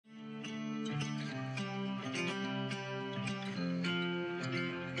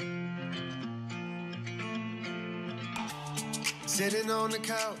Sitting on the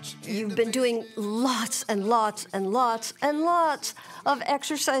couch. You've been doing lots and lots and lots and lots of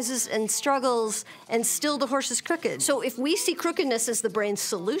exercises and struggles, and still the horse is crooked. So if we see crookedness as the brain's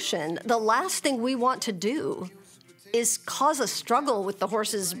solution, the last thing we want to do is cause a struggle with the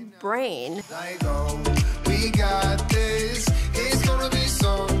horse's brain. Like, oh, we got this. It's gonna be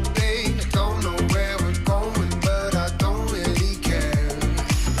someday. I don't know where we're going, but I don't really care.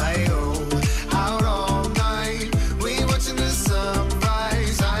 Like, oh, out all night. We watching the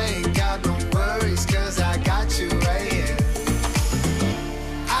sunrise. I ain't got no worries, 'cause I got you right here.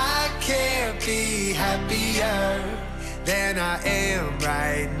 I can't be happier than I am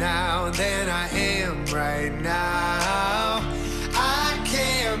right now, than I am right now. I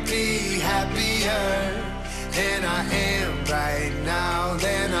can't be happier than I am right now,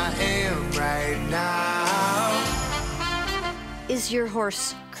 than I am right now. Is your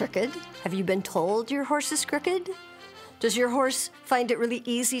horse crooked? Have you been told your horse is crooked? Does your horse find it really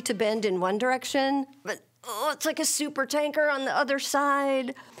easy to bend in one direction, but it's like a super tanker on the other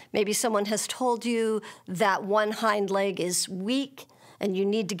side? Maybe someone has told you that one hind leg is weak and you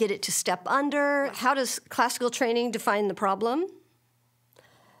need to get it to step under. How does classical training define the problem?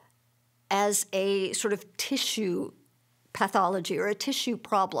 As a sort of tissue pathology or a tissue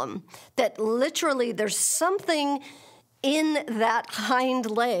problem, that literally there's something in that hind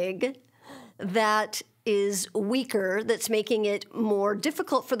leg that is weaker, that's making it more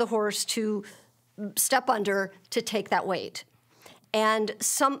difficult for the horse to step under to take that weight. And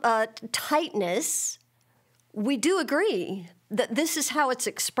some tightness, we do agree that this is how it's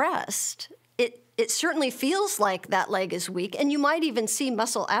expressed. It certainly feels like that leg is weak, and you might even see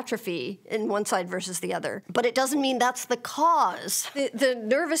muscle atrophy in one side versus the other. But it doesn't mean that's the cause. The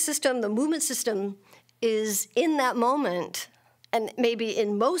nervous system, the movement system, is in that moment, and maybe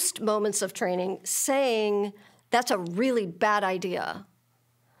in most moments of training, saying, that's a really bad idea.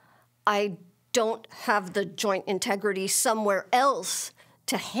 I don't have the joint integrity somewhere else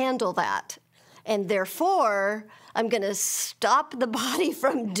to handle that. And therefore, I'm going to stop the body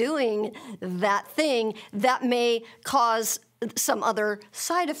from doing that thing that may cause some other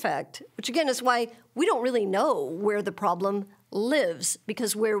side effect, which again is why we don't really know where the problem lives,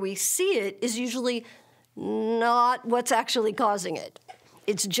 because where we see it is usually not what's actually causing it.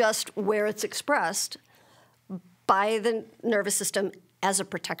 It's just where it's expressed by the nervous system as a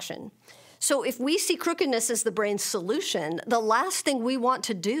protection. So if we see crookedness as the brain's solution, the last thing we want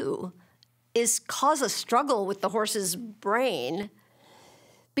to do is cause a struggle with the horse's brain,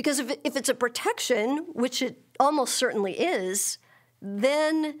 because if it's a protection, which it almost certainly is,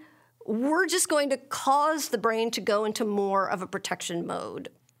 then we're just going to cause the brain to go into more of a protection mode.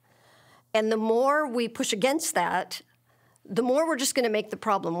 And the more we push against that, the more we're just going to make the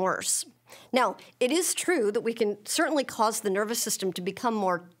problem worse. Now, it is true that we can certainly cause the nervous system to become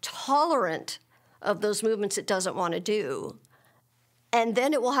more tolerant of those movements it doesn't want to do. And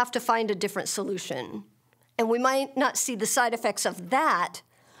then it will have to find a different solution. And we might not see the side effects of that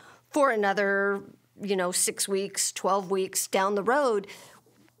for another, 6 weeks, 12 weeks down the road.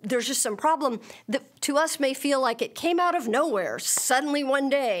 There's just some problem that to us may feel like it came out of nowhere. Suddenly one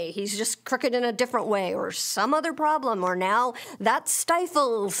day, he's just crooked in a different way, or some other problem, or now that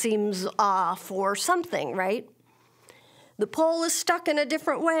stifle seems off, or something, right? The pole is stuck in a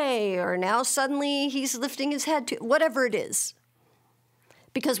different way, or now suddenly he's lifting his head, whatever it is.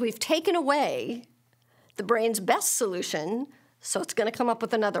 Because we've taken away the brain's best solution, so it's going to come up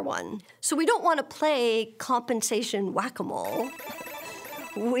with another one. So we don't want to play compensation whack-a-mole.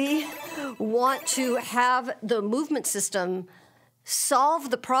 We want to have the movement system solve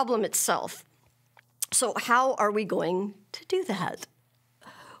the problem itself. So how are we going to do that?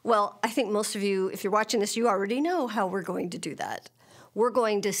 Well, I think most of you, if you're watching this, you already know how we're going to do that. We're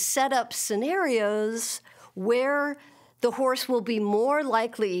going to set up scenarios where the horse will be more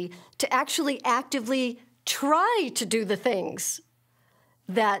likely to actually actively try to do the things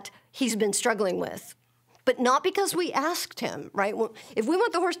that he's been struggling with. But not because we asked him, right? If we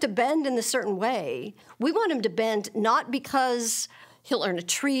want the horse to bend in a certain way, we want him to bend not because he'll earn a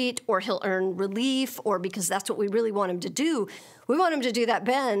treat or he'll earn relief or because that's what we really want him to do. We want him to do that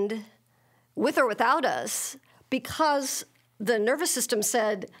bend with or without us because the nervous system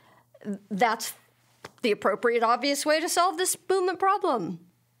said that's the appropriate, obvious way to solve this movement problem.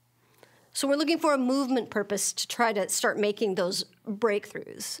 So we're looking for a movement purpose to try to start making those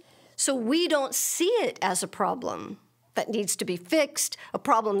breakthroughs. So we don't see it as a problem that needs to be fixed, a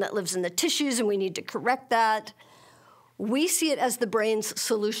problem that lives in the tissues and we need to correct that. We see it as the brain's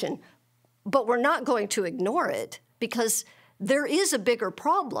solution, but we're not going to ignore it because there is a bigger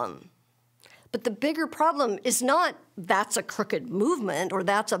problem. But the bigger problem is not that's a crooked movement or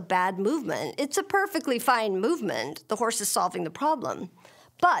that's a bad movement. It's a perfectly fine movement. The horse is solving the problem.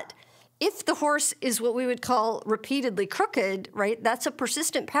 But if the horse is what we would call repeatedly crooked, right, that's a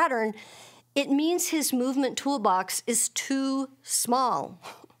persistent pattern, it means his movement toolbox is too small.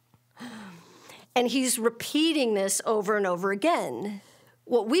 And he's repeating this over and over again.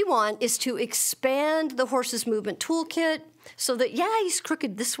 What we want is to expand the horse's movement toolkit so that, yeah, he's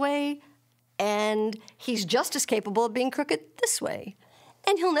crooked this way, and he's just as capable of being crooked this way.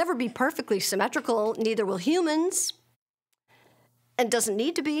 And he'll never be perfectly symmetrical, neither will humans, and doesn't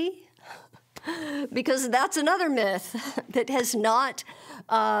need to be, because that's another myth that has not,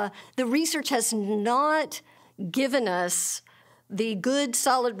 the research has not given us the good,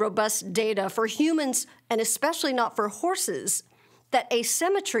 solid, robust data for humans, and especially not for horses, that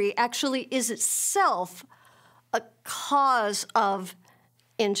asymmetry actually is itself a cause of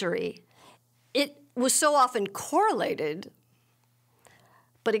injury. It was so often correlated,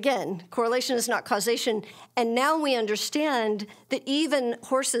 but again, correlation is not causation, and now we understand that even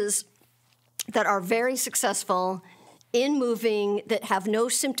horses that are very successful in moving, that have no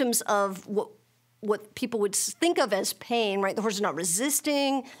symptoms of what people would think of as pain, right? The horse is not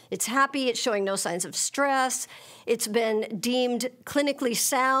resisting, it's happy, it's showing no signs of stress, it's been deemed clinically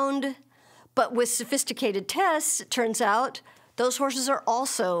sound, but with sophisticated tests, it turns out those horses are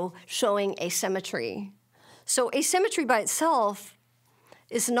also showing asymmetry. So asymmetry by itself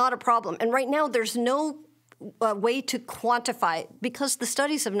is not a problem. And right now, there's no way to quantify, because the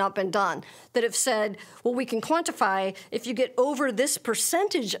studies have not been done, that have said, well, we can quantify if you get over this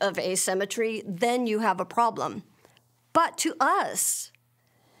percentage of asymmetry, then you have a problem. But to us,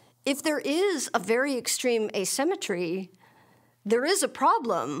 if there is a very extreme asymmetry, there is a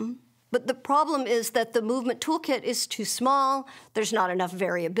problem. But the problem is that the movement toolkit is too small, there's not enough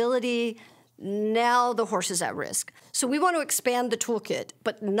variability, now the horse is at risk. So we want to expand the toolkit,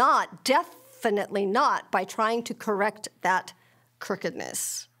 but definitely not by trying to correct that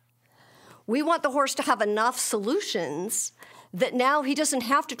crookedness. We want the horse to have enough solutions that now he doesn't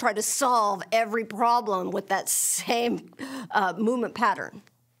have to try to solve every problem with that same movement pattern.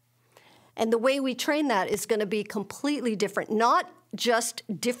 And the way we train that is going to be completely different, not just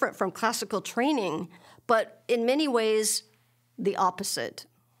different from classical training, but in many ways the opposite.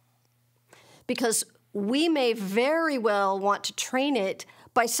 Because we may very well want to train it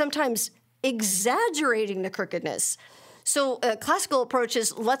by sometimes exaggerating the crookedness. So a classical approach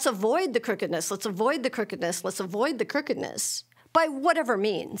is let's avoid the crookedness, let's avoid the crookedness, let's avoid the crookedness by whatever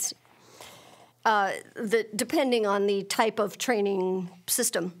means, depending on the type of training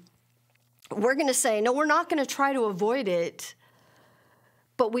system. We're going to say, no, we're not going to try to avoid it,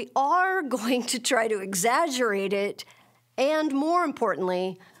 but we are going to try to exaggerate it, and more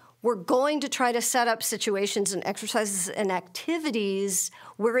importantly, we're going to try to set up situations and exercises and activities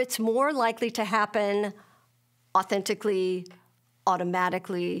where it's more likely to happen authentically,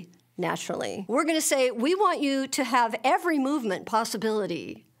 automatically, naturally. We're going to say, we want you to have every movement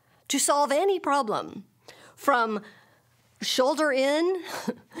possibility to solve any problem, from shoulder in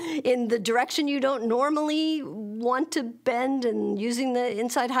the direction you don't normally want to bend and using the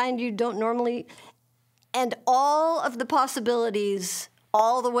inside hind you don't normally, and all of the possibilities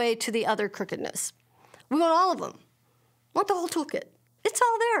all the way to the other crookedness. We want all of them. We want the whole toolkit. It's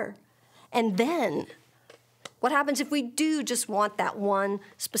all there. And then what happens if we do just want that one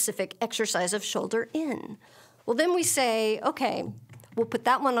specific exercise of shoulder in? Well, then we say, okay, we'll put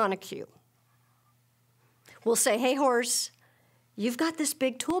that one on a cue. We'll say, hey, horse, you've got this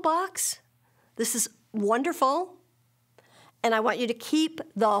big toolbox. This is wonderful. And I want you to keep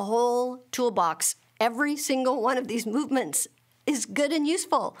the whole toolbox. Every single one of these movements is good and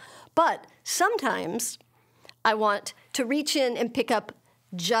useful. But sometimes I want to reach in and pick up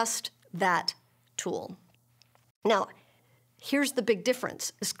just that tool. Now, here's the big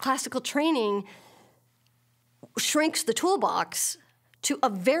difference. Is classical training shrinks the toolbox to a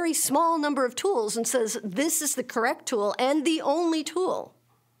very small number of tools and says, this is the correct tool and the only tool.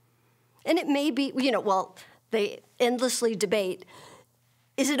 And it may be, they endlessly debate,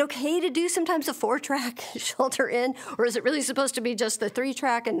 is it okay to do sometimes a 4-track shoulder in, or is it really supposed to be just the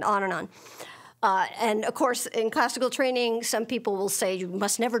 3-track, and on and on? And of course, in classical training, some people will say you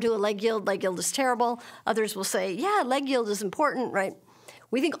must never do a leg yield. Leg yield is terrible. Others will say, yeah, leg yield is important, right?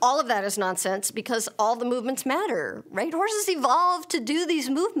 We think all of that is nonsense because all the movements matter, right? Horses evolved to do these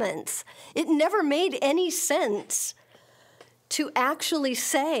movements. It never made any sense to actually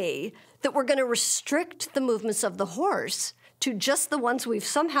say that we're going to restrict the movements of the horse to just the ones we've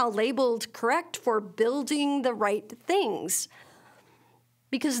somehow labeled correct for building the right things.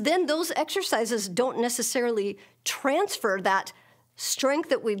 because then those exercises don't necessarily transfer that strength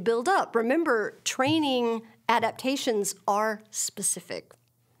that we build up. Remember, training adaptations are specific.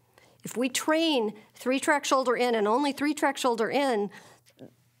 If we train 3-track shoulder in and only 3-track shoulder in,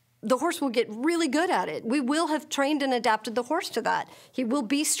 the horse will get really good at it. We will have trained and adapted the horse to that. He will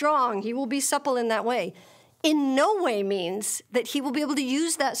be strong. He will be supple in that way. In no way means that he will be able to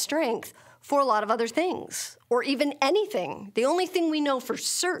use that strength for a lot of other things or even anything. The only thing we know for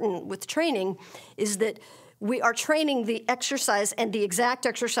certain with training is that we are training the exercise and the exact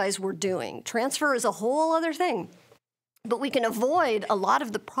exercise we're doing. Transfer is a whole other thing. But we can avoid a lot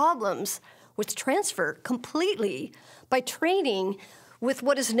of the problems with transfer completely by training with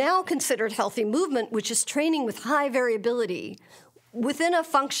what is now considered healthy movement, which is training with high variability within a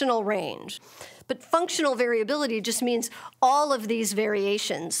functional range. But functional variability just means all of these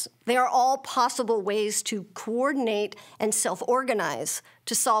variations. They are all possible ways to coordinate and self-organize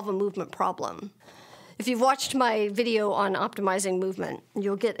to solve a movement problem. If you've watched my video on optimizing movement,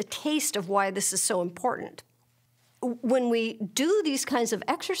 you'll get a taste of why this is so important. When we do these kinds of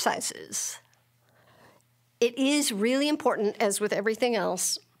exercises, it is really important, as with everything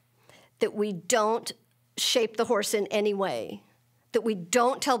else, that we don't shape the horse in any way, that we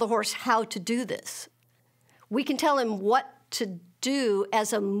don't tell the horse how to do this. We can tell him what to do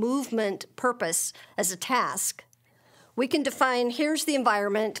as a movement purpose, as a task. We can define, here's the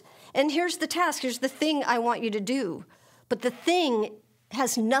environment, and here's the task, here's the thing I want you to do. But the thing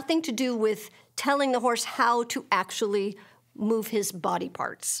has nothing to do with telling the horse how to actually move his body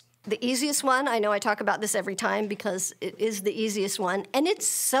parts. The easiest one, I know I talk about this every time because it is the easiest one, and it's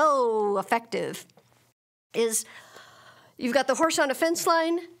so effective, is you've got the horse on a fence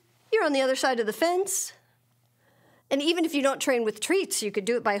line, you're on the other side of the fence, and even if you don't train with treats, you could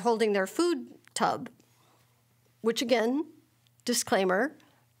do it by holding their food tub, which again, disclaimer,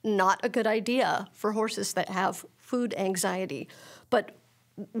 not a good idea for horses that have food anxiety. But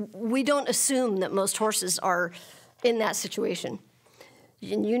we don't assume that most horses are in that situation.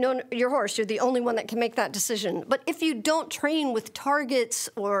 And you know your horse, you're the only one that can make that decision. But if you don't train with targets,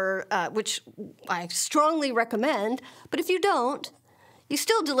 or which I strongly recommend, but if you don't, you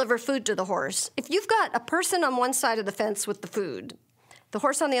still deliver food to the horse. If you've got a person on one side of the fence with the food, the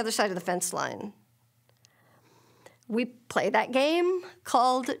horse on the other side of the fence line, we play that game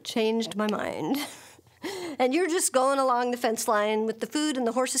called Changed My Mind. And you're just going along the fence line with the food, and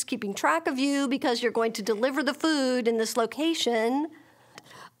the horse is keeping track of you because you're going to deliver the food in this location.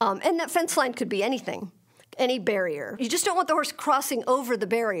 And that fence line could be anything, any barrier. You just don't want the horse crossing over the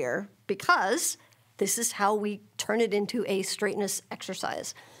barrier, because this is how we turn it into a straightness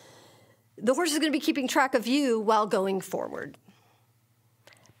exercise. The horse is going to be keeping track of you while going forward.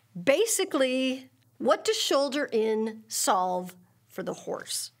 Basically, what does shoulder in solve for the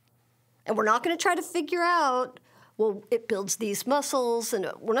horse? And we're not going to try to figure out, well, it builds these muscles,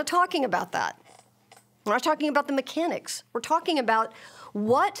 and we're not talking about that. We're not talking about the mechanics. We're talking about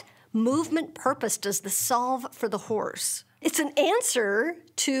what movement purpose does this solve for the horse? It's an answer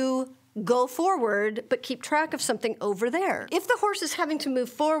to go forward, but keep track of something over there. If the horse is having to move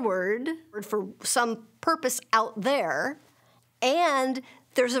forward for some purpose out there, and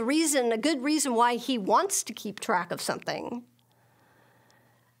there's a reason, a good reason why he wants to keep track of something,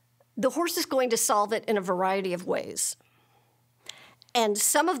 the horse is going to solve it in a variety of ways. And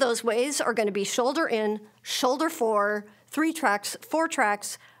some of those ways are going to be shoulder in, shoulder 4, 3 tracks, 4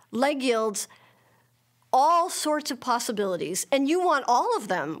 tracks, leg yields, all sorts of possibilities. And you want all of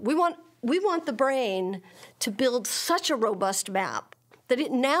them. We want the brain to build such a robust map that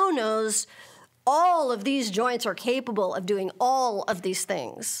it now knows all of these joints are capable of doing all of these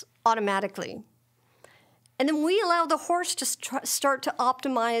things automatically. And then we allow the horse to start to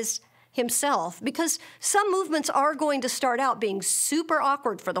optimize himself, because some movements are going to start out being super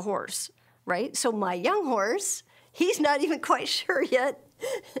awkward for the horse, right? So my young horse, he's not even quite sure yet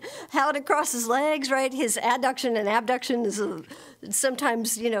how to cross his legs, right? His adduction and abduction is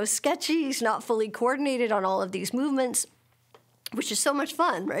sometimes, sketchy. He's not fully coordinated on all of these movements, which is so much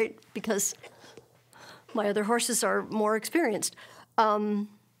fun, right? Because my other horses are more experienced. But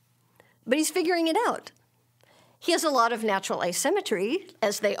he's figuring it out. He has a lot of natural asymmetry,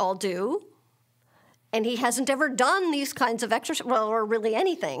 as they all do, and he hasn't ever done these kinds of exercise, or really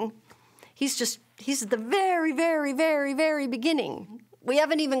anything. He's the very, very, very, very beginning. We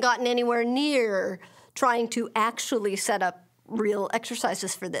haven't even gotten anywhere near trying to actually set up real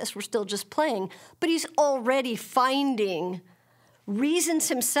exercises for this. We're still just playing. But he's already finding reasons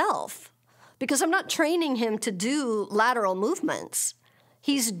himself, because I'm not training him to do lateral movements.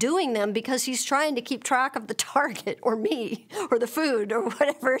 He's doing them because he's trying to keep track of the target or me or the food or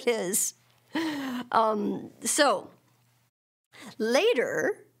whatever it is. So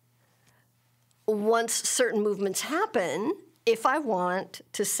later, once certain movements happen, if I want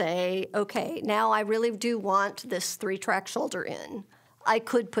to say, okay, now I really do want this 3-track shoulder in, I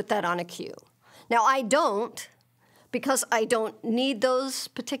could put that on a cue. Now I don't, because I don't need those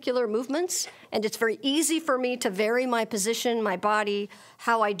particular movements, and it's very easy for me to vary my position, my body,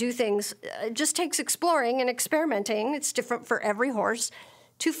 how I do things. It just takes exploring and experimenting. It's different for every horse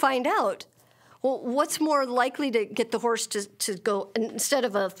to find out, well, what's more likely to get the horse to go, instead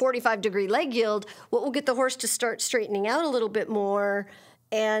of a 45-degree leg yield, what will get the horse to start straightening out a little bit more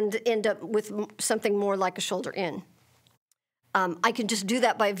and end up with something more like a shoulder in. I can just do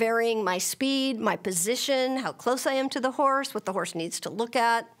that by varying my speed, my position, how close I am to the horse, what the horse needs to look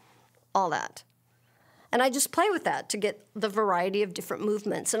at, all that. And I just play with that to get the variety of different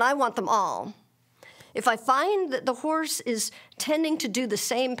movements, and I want them all. If I find that the horse is tending to do the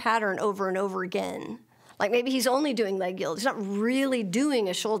same pattern over and over again, like maybe he's only doing leg yield, he's not really doing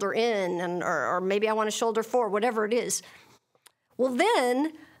a shoulder in, or maybe I want a shoulder forward, whatever it is, well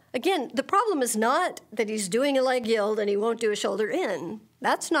then, again, the problem is not that he's doing a leg yield and he won't do a shoulder in.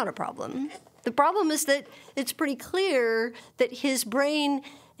 That's not a problem. The problem is that it's pretty clear that his brain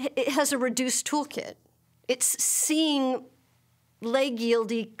has a reduced toolkit. It's seeing leg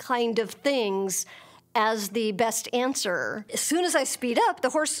yieldy kind of things as the best answer. As soon as I speed up,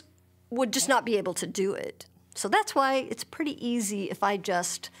 the horse would just not be able to do it. So that's why it's pretty easy if I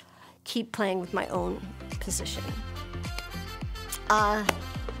just keep playing with my own position.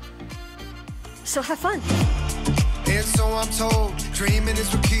 So have fun. And so I'm told, dreaming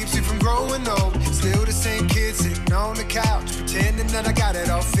is what keeps you from growing old. Still the same kid sitting on the couch, pretending that I got it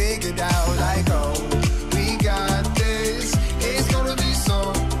all figured out. Like, oh, we got this, it's gonna be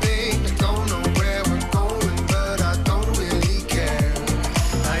something. I don't know where we're going, but I don't really care.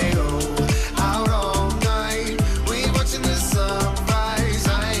 I go out all night, we watching the sunrise.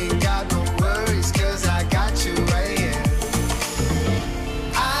 I ain't got no worries, cause I got you right here.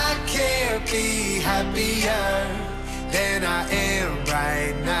 I can't be happier than I am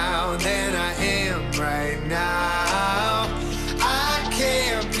right now, than I am right now. I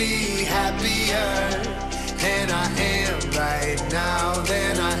can't be happier than I am right now,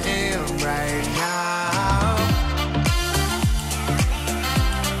 than I am right now.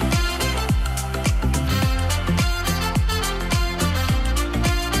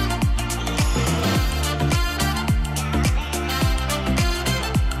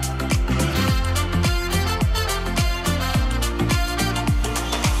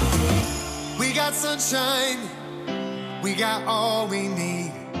 We got sunshine, we got all we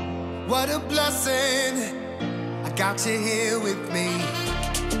need. What a blessing, I got you here with me.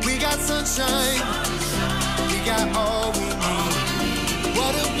 We got sunshine, we got all we need.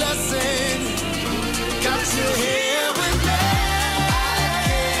 What a blessing, got you here.